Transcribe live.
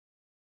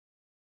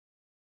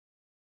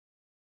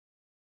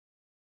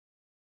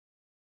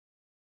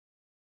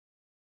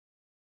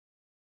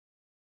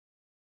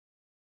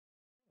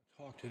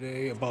Talk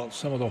today about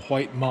some of the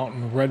White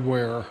Mountain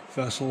Redware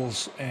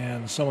vessels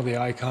and some of the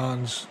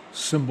icons,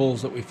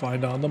 symbols that we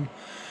find on them.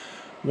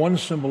 One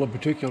symbol in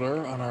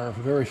particular on our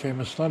very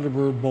famous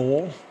Thunderbird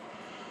bowl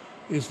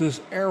is this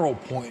arrow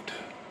point.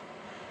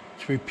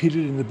 It's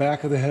repeated in the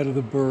back of the head of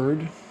the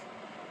bird.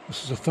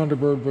 This is a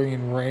Thunderbird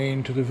bringing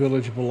rain to the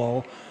village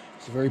below.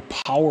 It's a very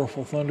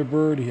powerful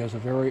Thunderbird. He has a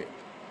very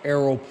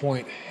arrow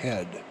point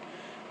head.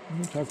 We're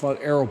going to talk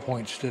about arrow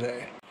points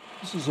today.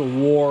 This is a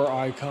war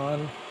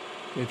icon.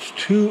 It's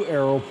two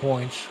arrow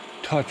points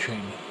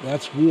touching.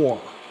 That's war.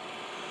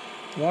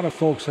 A lot of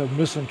folks have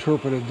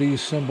misinterpreted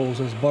these symbols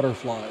as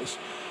butterflies.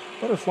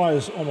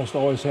 Butterflies almost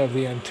always have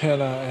the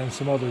antenna and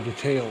some other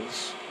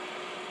details.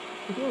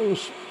 But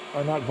those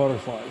are not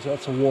butterflies.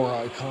 That's a war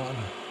icon.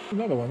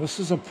 Another one. This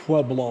is a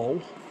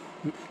pueblo,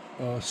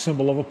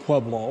 symbol of a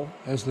pueblo.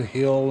 Has the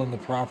hill and the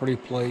property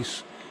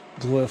place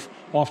glyph.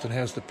 Often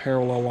has the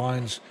parallel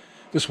lines.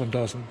 This one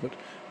doesn't, but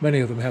many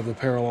of them have the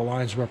parallel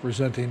lines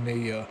representing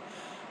the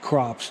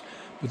crops.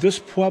 But this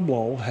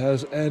pueblo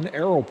has an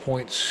arrow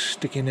point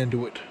sticking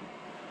into it.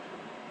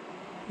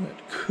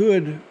 That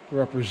could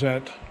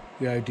represent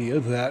the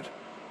idea that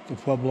the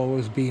pueblo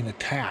is being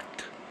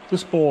attacked.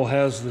 This bowl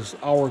has this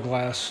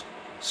hourglass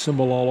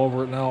symbol all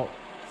over it. Now,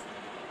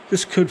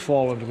 this could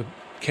fall into the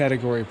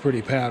category of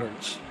pretty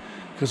patterns,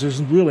 because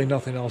there's really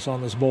nothing else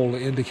on this bowl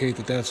to indicate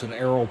that that's an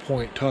arrow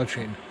point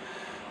touching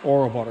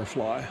or a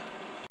butterfly.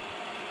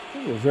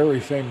 A very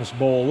famous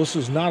bowl. This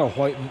is not a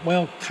white,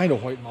 well, kind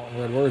of White Mountain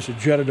Redware. It's a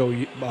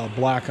Jedido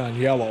black on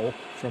yellow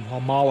from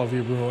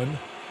Hamalavi Ruin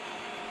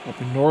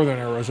up in northern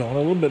Arizona, a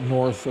little bit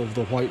north of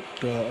the White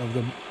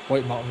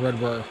Mountain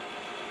Redware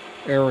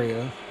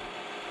area.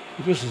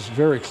 But this is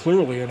very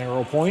clearly an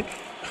arrow point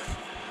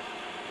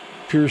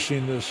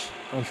piercing this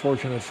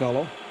unfortunate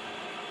fellow.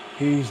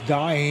 He's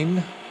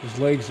dying. His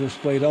legs are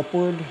splayed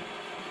upward.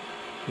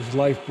 His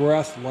life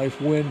breath, life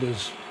wind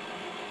is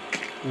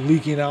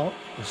leaking out,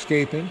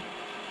 escaping.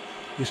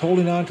 He's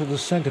holding on to the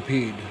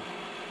centipede.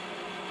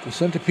 The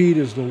centipede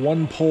is the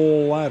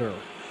one-pole ladder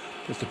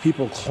that the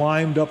people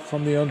climbed up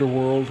from the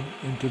underworld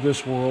into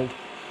this world.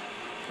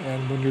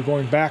 And when you're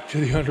going back to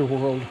the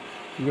underworld,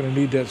 you're going to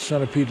need that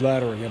centipede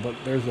ladder again. But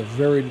there's a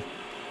very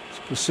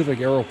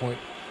specific arrow point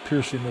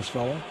piercing this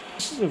fellow.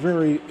 This is a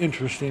very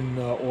interesting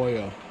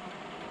Oya.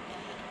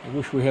 I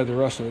wish we had the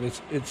rest of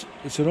it.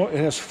 It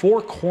has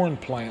 4 corn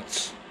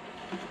plants.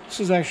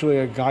 This is actually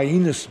a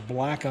Guyanus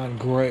black on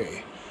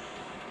gray.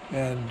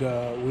 And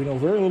we know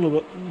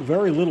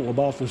very little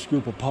about this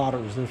group of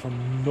potters. They're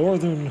from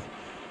northern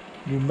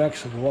New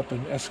Mexico, up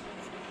in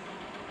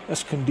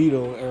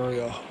Escondido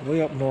area,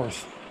 way up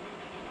north.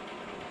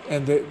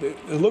 And they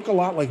look a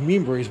lot like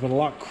Mimbres, but a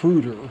lot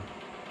cruder.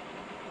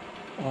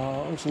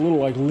 It's a little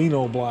like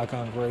Lino black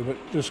on gray, but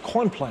there's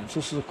corn plants.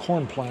 This is a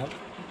corn plant.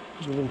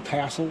 There's little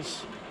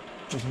tassels.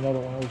 There's another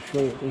one I'll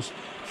show you. There's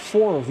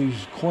 4 of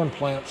these corn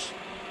plants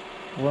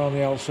around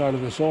the outside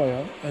of this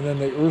Oya, and then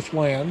the earth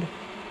land,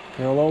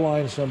 parallel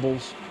line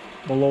symbols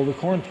below the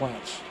corn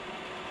plants.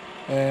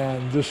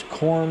 And this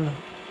corn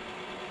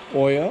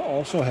Oya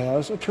also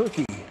has a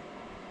turkey.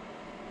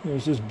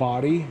 There's his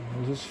body,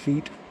 there's his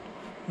feet,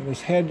 and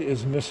his head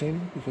is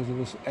missing because of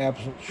this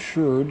absent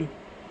sherd.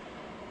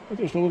 But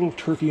there's a little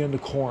turkey in the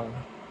corn.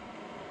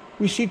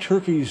 We see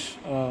turkeys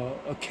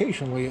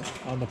occasionally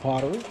on the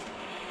pottery.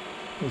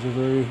 There's a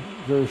very,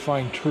 very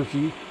fine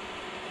turkey,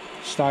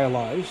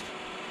 stylized.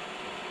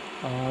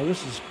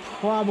 This is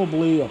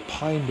probably a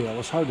Pinedale.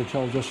 It's hard to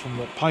tell just from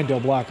the Pinedale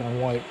black on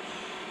white.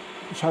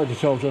 It's hard to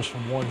tell just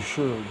from one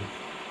sherd.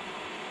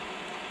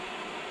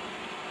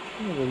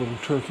 Another little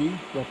turkey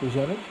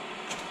represented.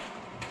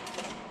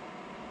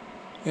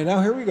 And now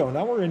here we go.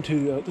 Now we're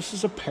into, this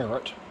is a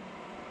parrot.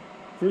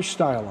 Very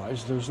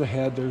stylized. There's the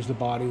head, there's the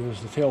body,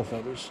 there's the tail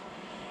feathers.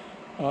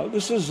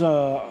 This is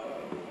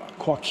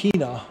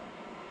Quaquina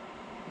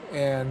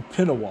and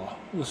Pinawa.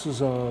 This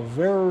is a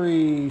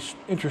very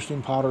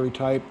interesting pottery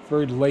type,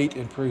 very late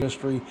in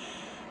prehistory,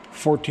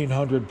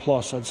 1400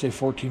 plus, I'd say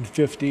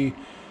 1450.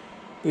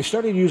 They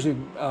started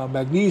using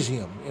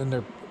magnesium in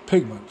their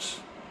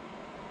pigments,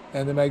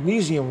 and the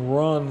magnesium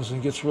runs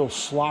and gets real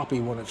sloppy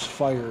when it's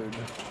fired.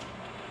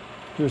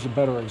 Here's a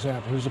better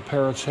example. Here's a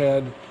parrot's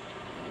head,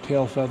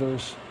 tail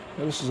feathers.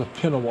 Now, this is a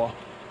Pinawa,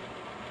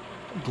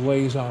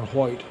 glaze on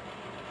white.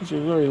 These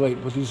are very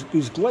late, but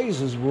these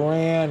glazes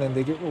ran and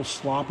they get real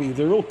sloppy.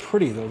 They're real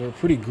pretty, though. They're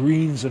pretty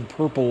greens and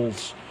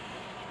purples.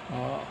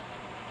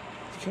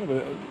 It's kind of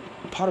a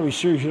pottery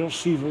series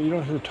you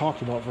don't hear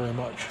talked about very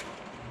much.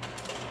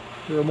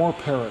 There are more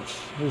parrots.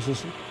 There's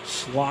this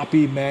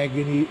sloppy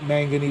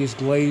manganese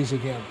glaze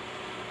again.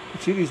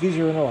 You see, these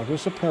are interlocked.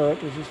 This is a parrot.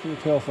 There's just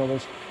little tail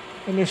feathers,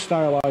 and they're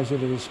stylized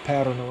into this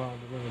pattern around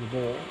the rim of the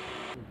bowl.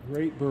 A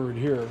great bird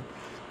here.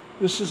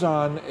 This is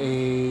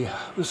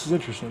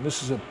interesting.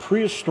 This is a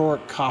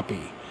prehistoric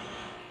copy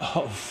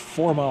of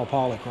 4 Mile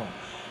polychrome.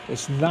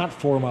 It's not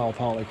 4 Mile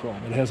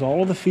polychrome. It has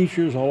all of the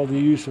features, all of the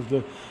use of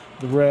the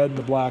red,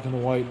 the black, and the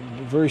white,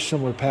 very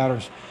similar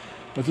patterns.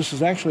 But this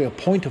is actually a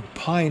Point of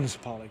Pines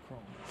polychrome.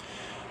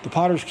 The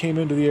potters came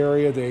into the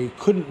area. They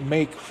couldn't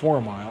make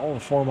 4 Mile. The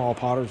 4 Mile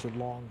potters had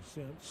long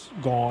since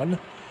gone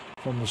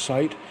from the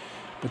site,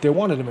 but they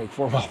wanted to make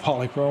 4 Mile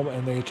polychrome,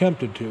 and they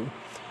attempted to,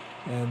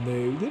 and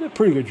they did a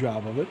pretty good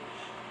job of it.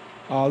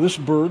 This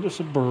bird is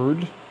a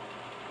bird,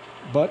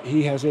 but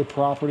he has a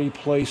property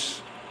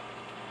place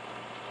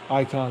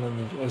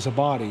icon as a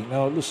body.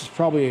 Now, this is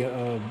probably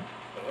a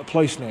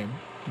place name,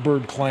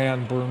 Bird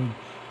Clan,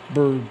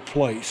 Bird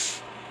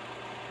Place.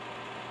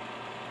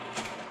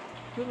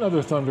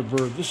 Another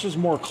Thunderbird. This is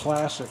more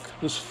classic.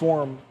 This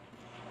form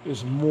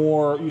is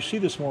more, you see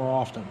this more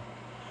often.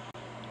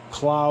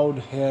 Cloud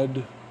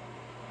head.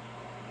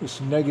 This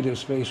negative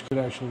space could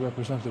actually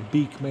represent the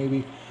beak,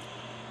 maybe.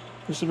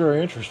 This is a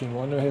very interesting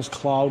one. It has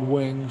cloud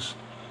wings.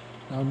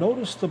 Now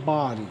notice the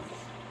body.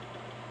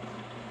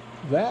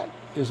 That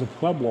is a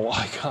Pueblo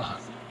icon.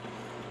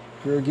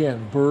 Here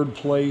again, Bird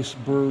Place,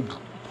 Bird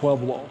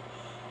Pueblo.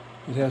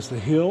 It has the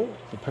hill,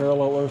 the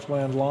parallel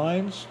earthland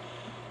lines,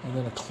 and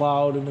then a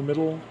cloud in the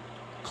middle,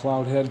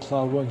 cloud head,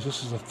 cloud wings.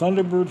 This is a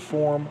Thunderbird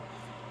form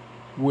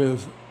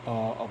with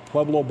a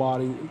Pueblo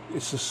body.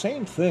 It's the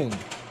same thing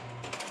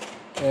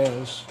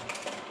as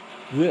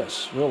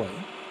this, really.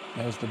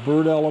 It has the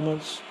bird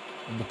elements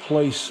and the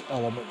place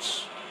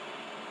elements.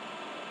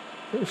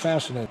 Very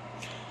fascinating.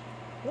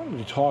 I wanted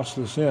to toss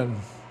this in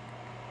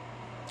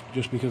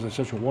just because it's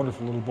such a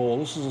wonderful little bowl.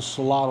 This is a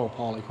Salado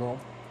polychrome.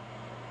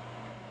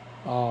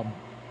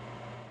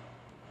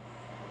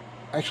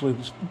 Actually,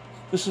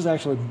 this is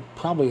actually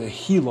probably a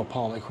Gila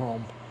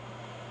polychrome.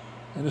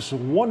 And this is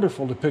a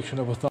wonderful depiction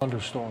of a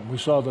thunderstorm. We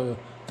saw the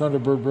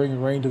Thunderbird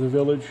bringing rain to the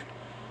village.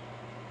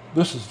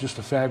 This is just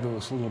a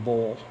fabulous little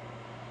bowl.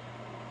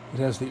 It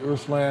has the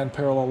earthland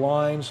parallel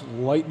lines,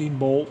 lightning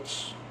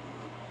bolts,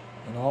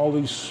 and all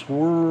these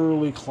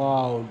swirly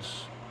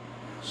clouds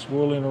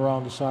swirling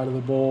around the side of the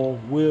bowl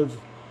with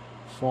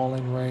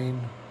falling rain.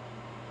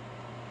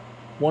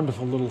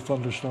 Wonderful little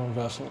thunderstorm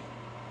vessel.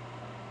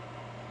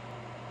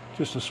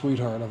 Just a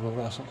sweetheart of a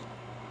vessel.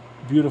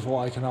 Beautiful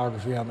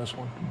iconography on this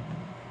one.